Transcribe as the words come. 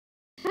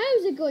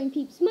How's it going,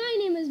 peeps? My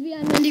name is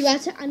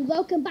Ishaan and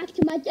welcome back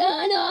to my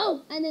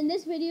channel. And in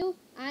this video,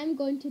 I'm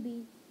going to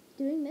be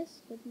doing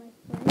this with my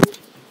friend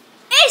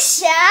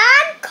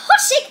Ishaan.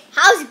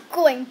 How's it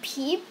going,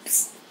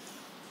 peeps?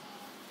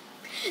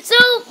 So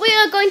we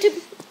are going to,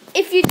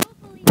 if you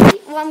don't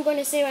believe what I'm going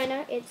to say right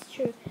now, it's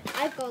true.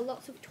 I've got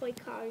lots of toy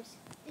cars.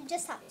 You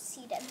just have to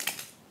see them.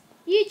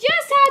 You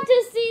just had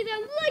to see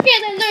them. Look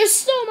at them. There's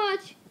so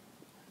much.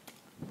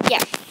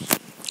 Yeah.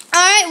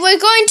 Alright, we're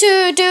going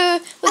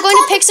to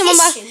pick some of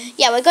our,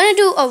 we're going to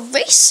do a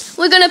race.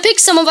 We're going to pick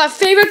some of our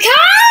favorite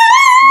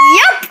cars.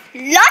 Yep,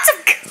 lots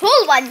of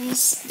cool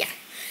ones. Yeah.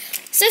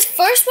 So this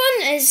first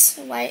one is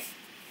white.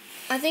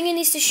 I think it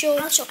needs to show.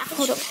 I'll show.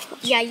 Hold up.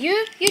 Yeah,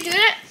 you do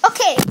it.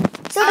 Okay.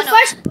 So the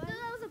first one.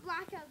 There was a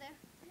black out there.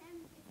 If you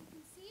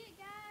can see it,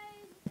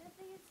 guys, I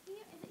think it's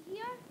here. Is it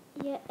here?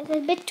 Yeah, it's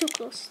a bit too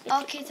close.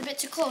 Okay, it's a bit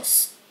too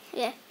close.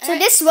 Yeah. So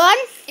this one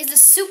is the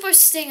Super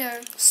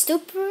Stinger.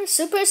 Super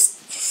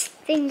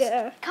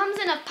Stinger. Comes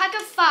in a pack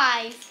of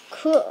 5.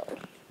 Cool.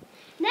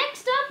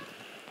 Next up,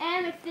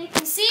 if they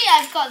can see,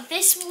 I've got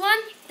this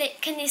one.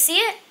 Can you see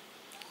it?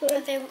 Go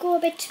a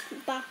bit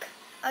back.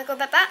 I'll go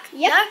back.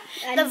 Yep.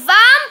 Yeah. The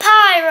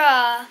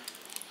Vampira.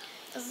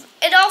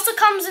 It also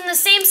comes in the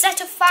same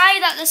set of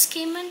 5 that this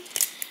came in.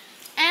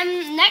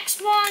 Next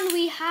one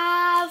we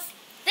have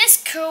this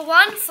cool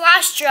one,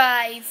 Flash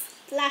Drive.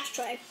 Flash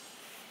Drive.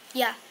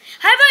 Yeah.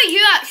 How about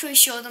you actually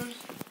show them?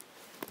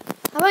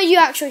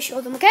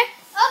 Okay?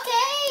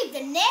 Okay,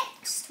 the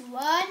next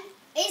one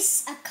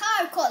is a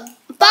car called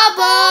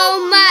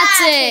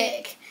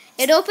Bubble-matic.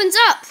 It opens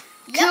up.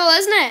 Yep. Cool,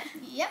 isn't it?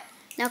 Yep.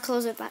 Now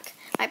close it back.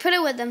 Right, put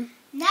it with them.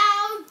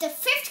 Now, the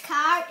 5th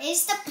car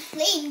is the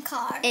plane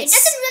car. It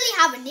doesn't really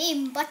have a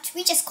name, but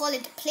we just call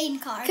it the plane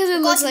car. Because it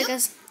looks like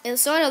it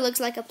sort of looks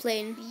like a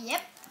plane.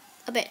 Yep.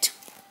 A bit.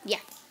 Yeah.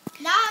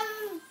 Now,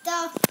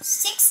 the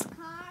 6th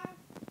car.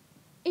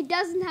 It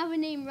doesn't have a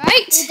name,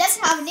 right? It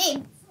doesn't have a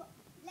name. So,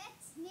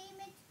 let's name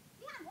it.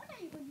 Yeah, what are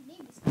you going to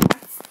name this car?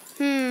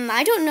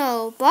 I don't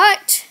know,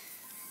 but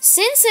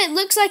since it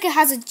looks like it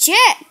has a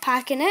jet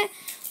pack in it,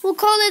 we'll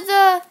call it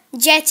the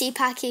Jetty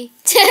Packy.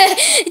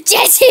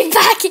 Jetty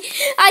Packy.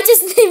 I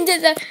just named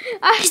it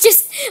I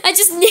just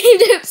named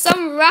it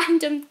some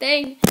random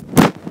thing.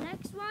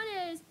 Next one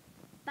is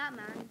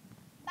Batman.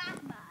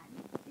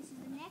 This is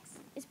the next.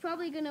 It's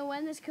probably gonna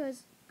win this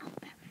because.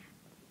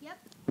 Yep.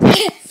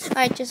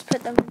 Alright, just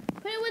put it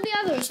with the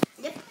others.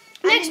 Yep.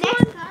 Next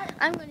one.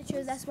 I'm gonna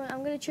choose this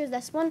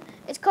one.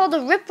 It's called the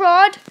Rip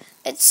Rod.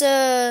 It's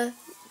a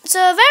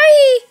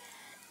very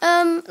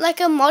like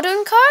a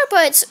modern car,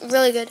 but it's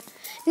really good.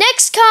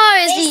 Next car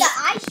is the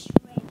ice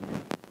train.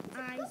 It's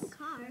a cool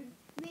car.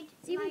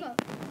 It's even got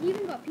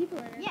people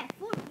in it. Yeah,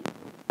 4 people.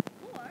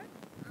 4?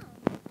 Oh,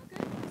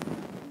 okay.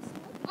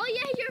 Oh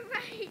yeah, you're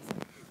right.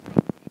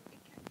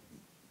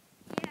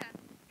 Yeah,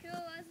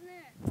 cool, isn't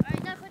it?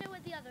 Alright, now put it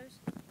with the others.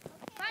 Okay.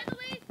 By the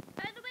way,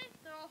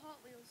 they're all Hot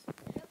Wheels.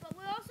 Yep. But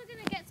we're also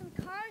gonna get some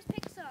Cars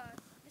Pixar.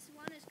 This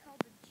one is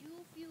called the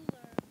Dual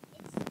Fueler.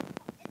 It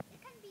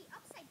can be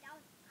upside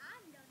down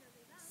and the other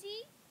way around.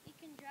 See, you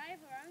can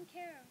drive around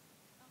carelessly.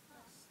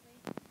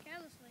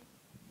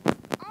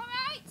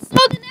 Alright, so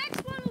the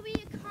next one will be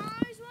a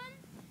Cars one.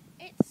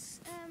 It's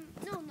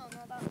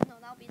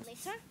that'll be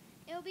later.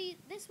 It'll be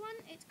this one.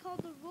 It's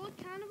called the Road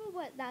Cannibal,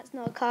 but that's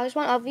not a Cars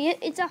one. Obvious.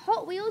 It's a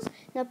Hot Wheels.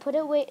 Now put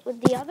it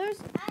with the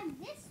others. And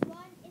this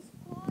one is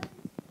called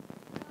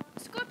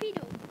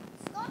Scorpedo.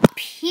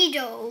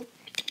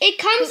 It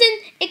comes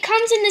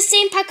in the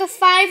same pack of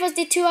 5 as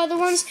the 2 other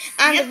ones,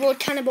 and the Road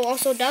Cannibal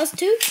also does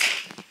too.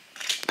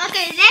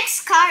 Okay, the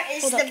next car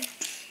is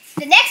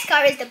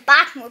the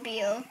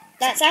Batmobile.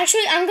 That's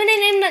actually, I'm gonna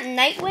name that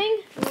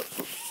Nightwing.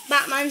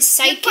 Batman's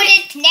sidekick. You put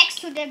it next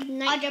to the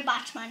other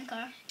Batman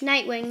car.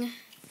 Nightwing.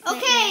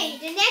 Okay,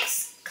 the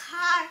next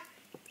car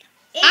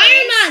is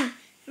Iron Man.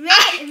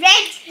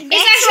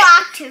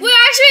 Retroactive.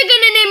 We're actually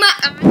gonna name it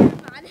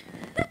Iron Man.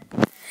 Okay.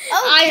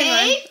 Iron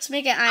Man. Let's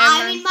make it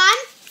Iron Man.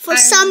 For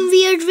some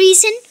weird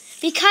reason.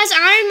 Because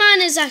Iron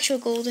Man is actual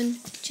golden.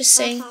 Just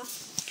saying.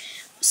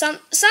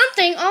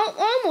 Something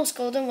almost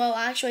golden. Well,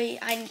 actually,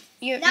 the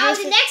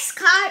next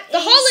car the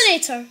is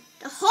Hollinator.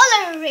 The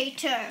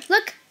Hollinator.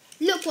 Look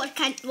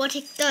what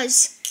it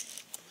does.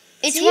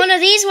 It's one of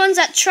these ones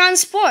that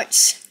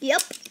transports.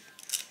 Yep.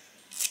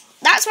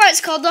 That's why it's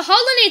called the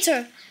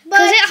Hollinator.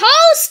 Because it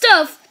hauls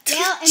stuff.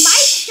 Well, it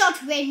might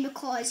not win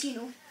because it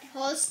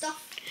hauls stuff.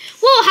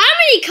 Whoa, how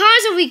many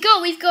cars have we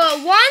got? We've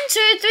got 1,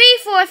 2, 3,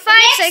 4,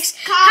 5, 6.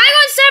 Hang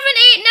on, 7,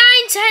 8,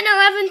 9, 10,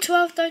 11,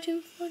 12,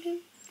 13,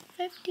 14,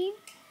 15.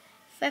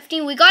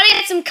 15. We gotta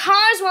get some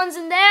Cars ones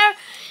in there.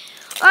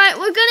 Alright,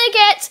 we're gonna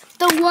get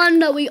the one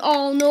that we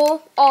all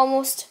know,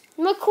 almost.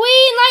 Lightning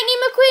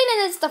McQueen,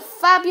 and it's the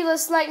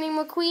fabulous Lightning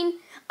McQueen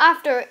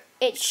after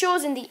it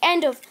shows in the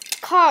end of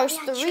Cars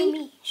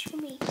 3. Show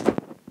me.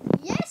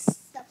 Yes,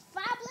 the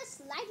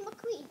fabulous Lightning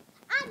McQueen.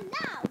 And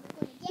now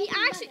we're going to get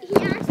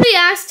He actually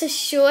asked to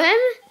show him.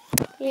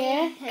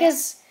 Yeah,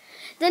 because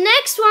the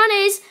next one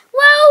is,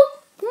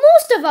 well,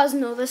 most of us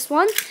know this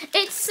one.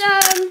 It's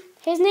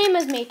His name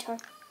is Mater.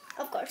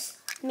 Of course.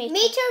 Mater.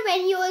 Mater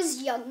when he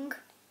was young.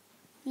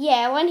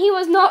 Yeah, when he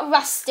was not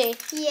rusty.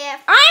 Yeah.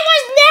 I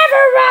was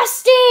never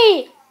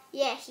rusty!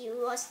 Yeah, he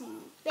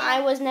wasn't.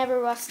 I was never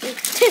rusty.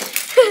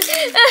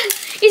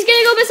 He's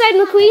gonna go beside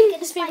McQueen.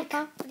 His favorite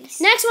car.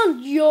 Next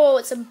one. Yo,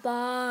 it's a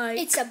bike.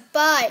 It's a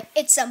bike.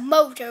 It's a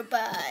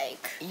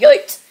motorbike.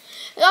 Yoit.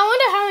 I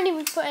wonder how many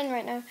we put in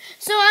right now.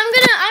 So I'm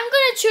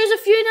gonna choose a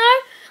few now.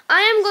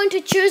 I am going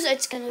to choose.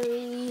 It's gonna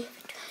be.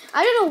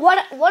 I don't know what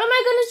am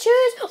I gonna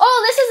choose.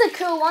 Oh, this is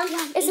a cool one.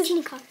 Yeah, this 18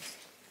 is cars.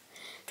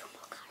 2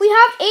 more cars. We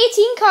have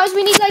 18 cars.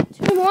 We need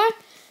like 2 more.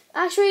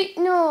 Actually,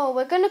 no.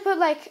 We're gonna put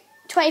like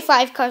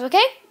 25 cars.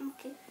 Okay.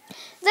 Okay.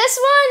 This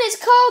one is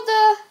called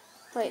the.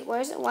 Wait,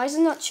 where is it? Why is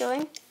it not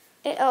showing?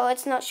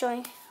 It's not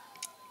showing.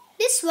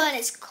 This one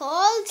is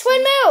called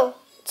Twin Mill.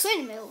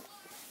 Twin Mill.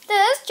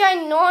 This is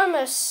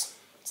ginormous.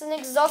 It's an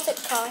exotic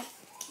car.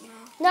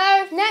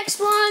 Now, next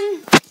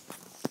one.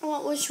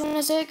 Which one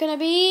is it gonna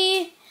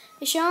be?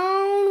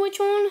 Ishaan, which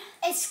one?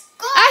 It's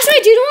called.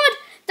 Actually, do you know what?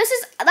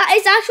 That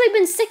has actually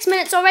been 6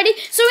 minutes already,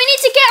 so we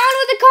need to get on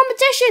with the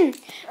competition.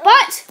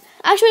 But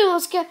actually,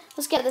 let's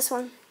get this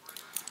one.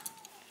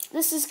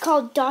 This is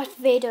called Darth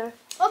Vader.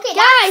 Okay,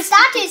 guys,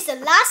 that is the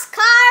last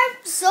car.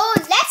 So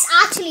let's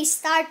actually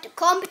start the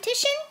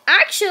competition.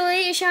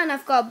 Actually, Ishaan,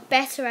 I've got a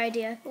better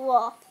idea.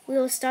 What?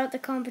 We'll start the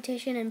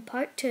competition in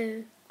part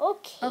 2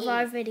 of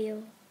our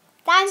video.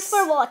 Thanks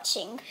for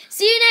watching.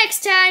 See you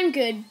next time.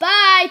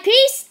 Goodbye.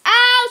 Peace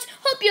out.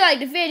 Hope you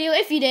liked the video.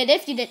 If you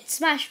did,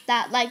 smash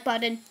that like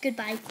button.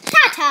 Goodbye.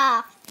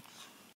 Ta-ta.